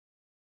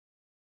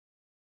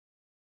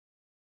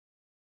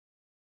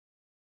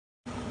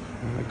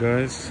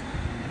guys,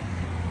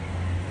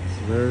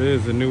 so there it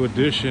is, a new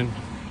addition.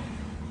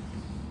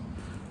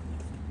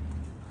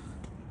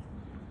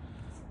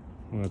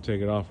 I'm gonna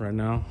take it off right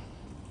now.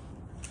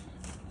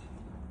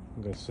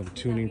 Got some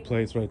tuning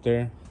plates right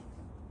there.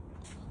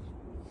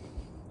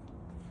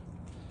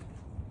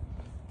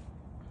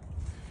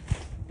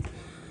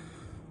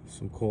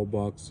 Some coal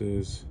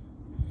boxes.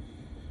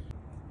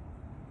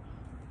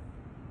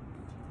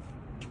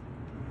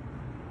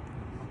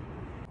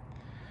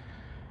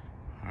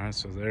 All right,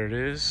 so there it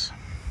is.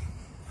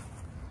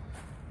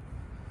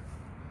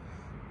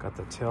 Got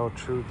the Tell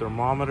True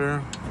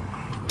thermometer.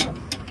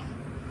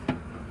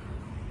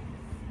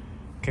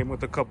 Came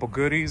with a couple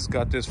goodies.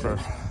 Got this for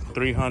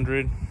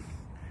 $300.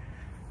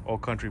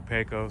 Old Country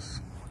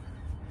Pecos.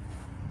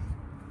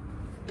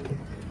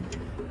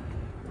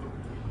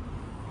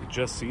 We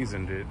just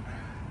seasoned it.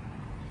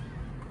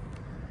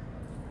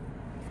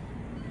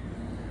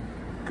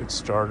 Good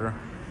starter.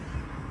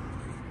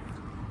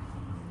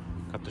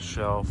 Got the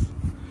shelf.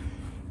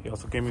 He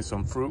also gave me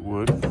some fruit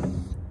wood.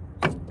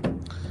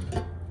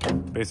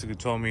 Basically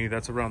told me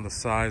that's around the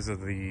size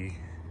of the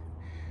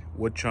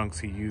wood chunks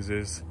he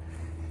uses.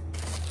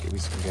 Give me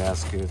some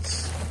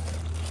gaskets.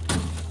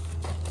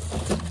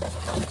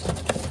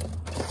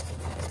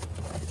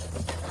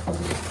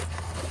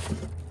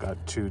 Got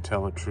 2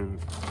 True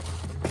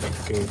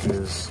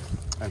gauges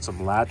and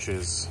some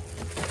latches.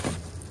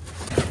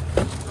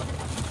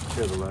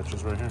 Here are the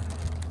latches right here.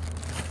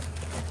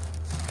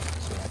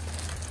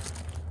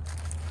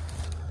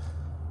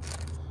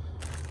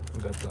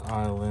 Got the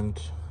island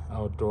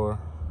outdoor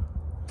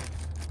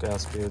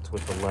gaskets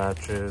with the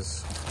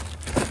latches.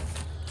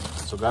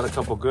 So got a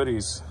couple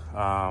goodies.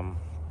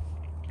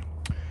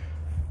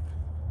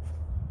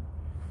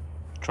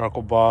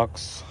 Charcoal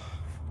box.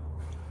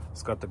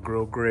 It's got the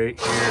grill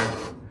grate here,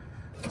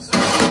 so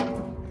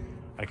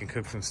I can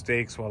cook some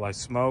steaks while I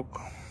smoke.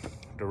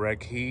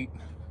 Direct heat.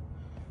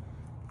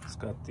 It's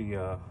got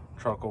the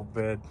charcoal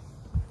bed.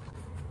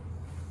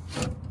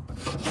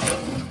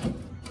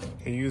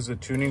 He used the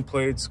tuning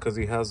plates because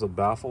he has a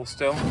baffle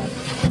still.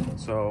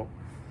 So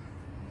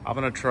I'm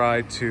gonna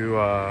try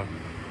to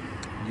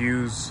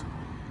use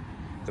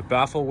the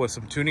baffle with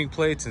some tuning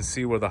plates and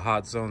see where the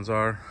hot zones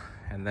are.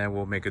 And then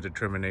we'll make a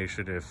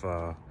determination if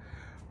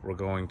we're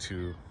going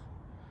to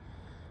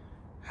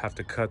have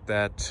to cut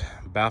that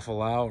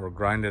baffle out or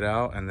grind it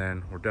out. And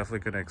then we're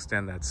definitely gonna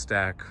extend that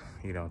stack,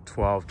 you know,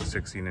 12 to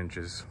 16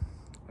 inches.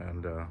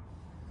 And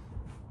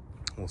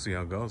we'll see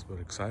how it goes,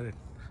 but excited.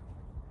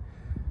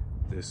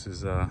 This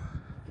is the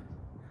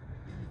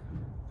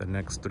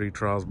next 3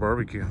 Trials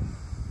barbecue.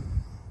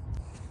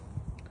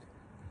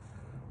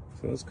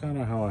 So that's kind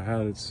of how I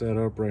had it set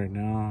up right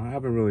now. I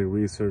haven't really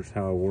researched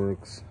how it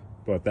works,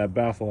 but that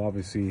baffle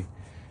obviously,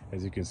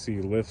 as you can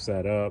see, lifts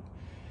that up.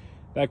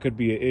 That could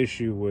be an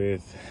issue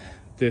with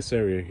this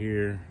area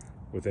here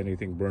with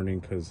anything burning,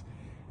 because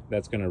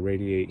that's going to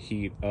radiate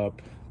heat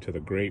up to the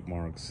grate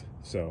marks.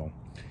 So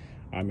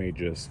I may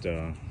just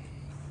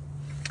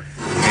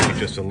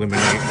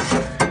eliminate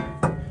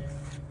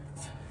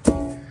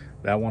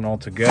that one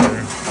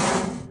altogether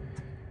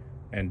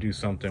and do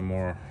something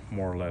more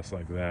or less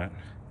like that.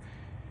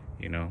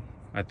 You know,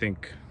 I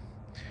think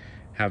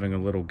having a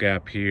little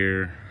gap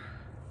here,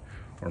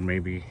 or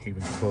maybe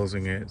even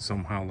closing it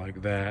somehow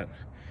like that,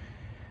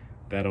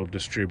 that'll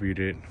distribute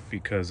it,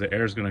 because the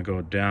air is going to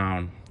go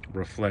down,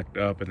 reflect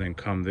up, and then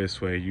come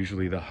this way.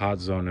 Usually the hot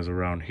zone is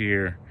around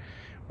here,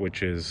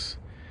 which is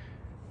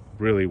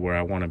really where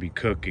I want to be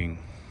cooking,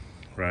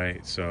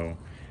 right? So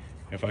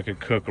if I could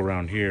cook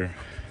around here,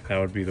 that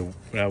would be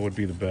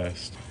the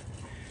best.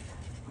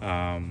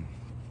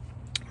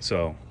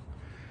 So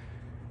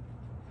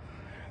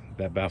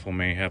that baffle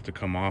may have to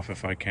come off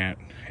if I can't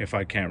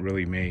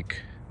really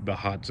make the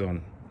hot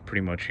zone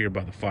pretty much here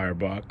by the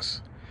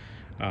firebox.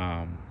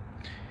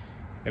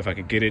 If I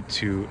could get it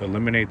to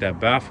eliminate that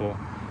baffle,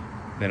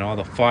 then all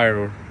the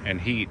fire and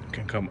heat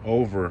can come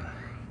over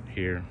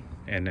here,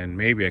 and then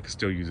maybe I could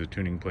still use the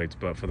tuning plates.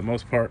 But for the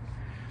most part,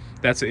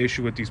 that's the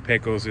issue with these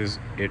Pecos, is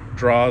it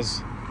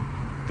draws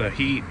the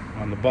heat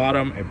on the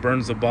bottom, it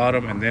burns the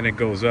bottom, and then it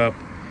goes up,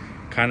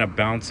 kind of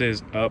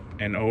bounces up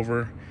and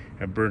over,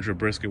 and burns your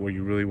brisket where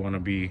you really want to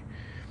be,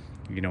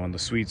 you know, on the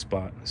sweet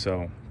spot.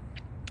 So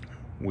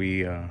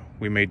we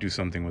may do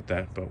something with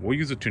that, but we'll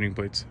use the tuning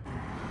plates.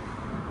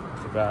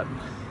 Forgot,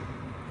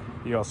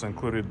 he also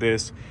included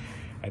this.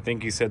 I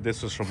think he said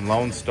this was from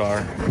Lone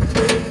Star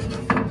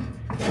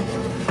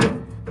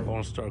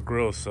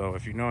Grill. So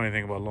if you know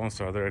anything about Lone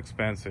Star, they're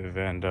expensive,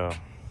 and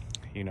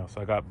you know,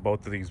 so I got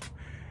both of these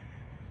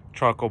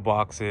charcoal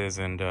boxes,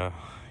 and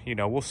you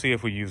know, we'll see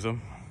if we use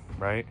them,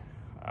 right?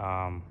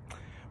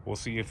 We'll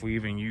see if we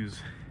even use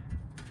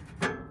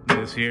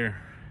this here.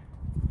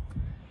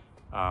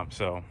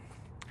 So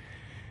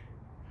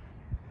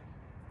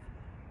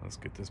let's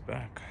get this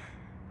back.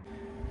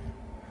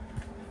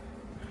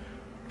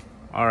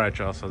 All right,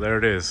 y'all, so there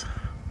it is,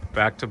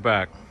 back to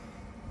back.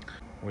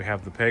 We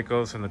have the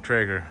Pecos and the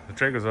Traeger. The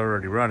Traeger's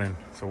already running,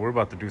 so we're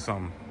about to do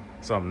something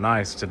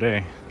nice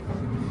today.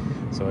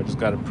 So I just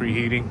got it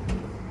preheating.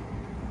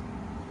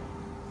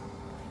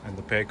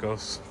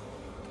 Pecos.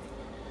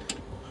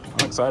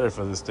 I'm excited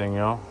for this thing,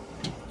 y'all.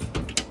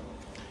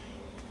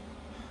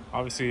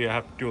 Obviously, I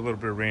have to do a little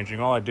bit of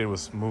ranging. All I did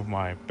was move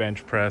my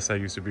bench press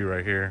that used to be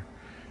right here.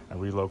 I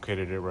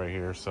relocated it right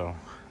here. So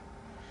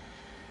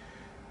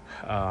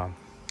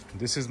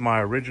this is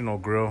my original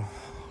grill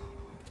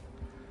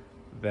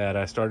that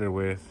I started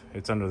with.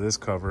 It's under this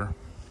cover.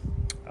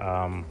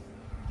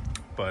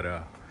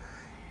 But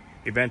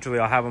eventually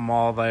I'll have them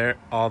all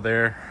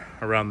there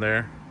around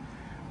there.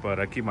 But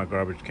I keep my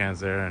garbage cans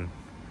there and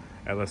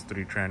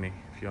LS3 tranny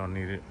if y'all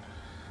need it.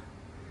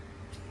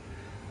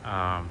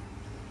 But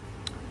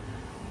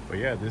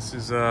yeah, this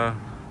is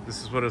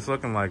what it's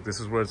looking like.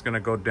 This is where it's gonna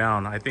go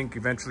down. I think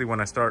eventually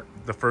when I start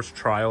the first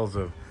trials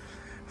of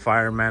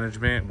fire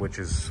management, which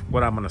is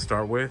what I'm gonna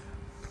start with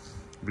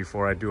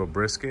before I do a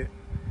brisket,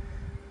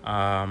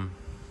 I'm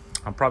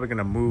probably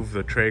gonna move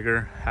the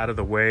Traeger out of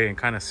the way and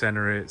kind of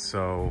center it,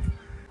 so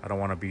I don't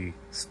want to be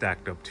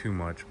stacked up too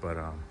much. But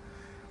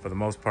for the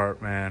most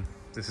part, man,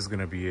 this is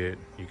gonna be it.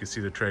 You can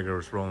see the Traeger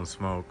is rolling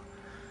smoke,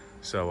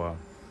 so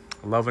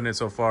loving it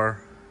so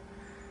far.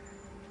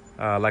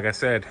 Like I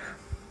said,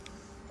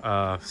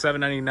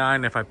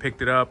 $7.99 if I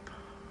picked it up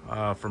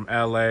from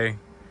LA,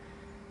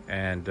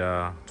 and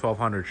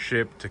 $1,200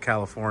 shipped to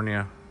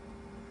California.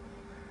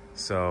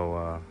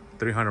 So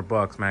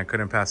 $300, man,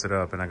 couldn't pass it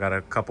up. And I got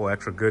a couple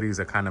extra goodies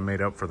that kind of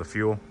made up for the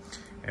fuel.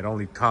 It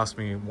only cost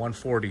me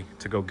 $140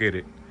 to go get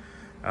it.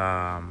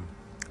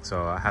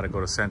 So I had to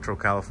go to Central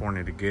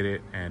California to get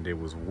it, and it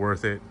was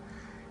worth it.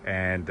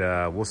 And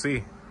we'll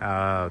see.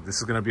 This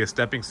is gonna be a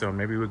stepping stone.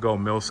 Maybe we go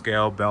mill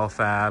scale, bell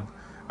fab,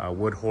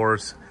 wood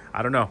horse.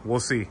 I don't know. We'll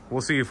see.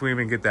 We'll see if we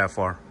even get that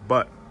far.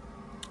 But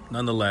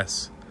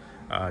nonetheless,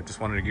 just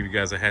wanted to give you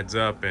guys a heads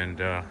up and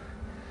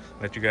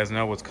let you guys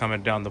know what's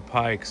coming down the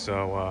pike.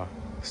 So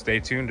stay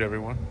tuned,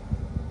 everyone.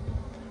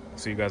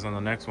 See you guys on the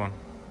next one.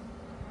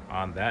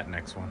 On that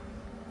next one.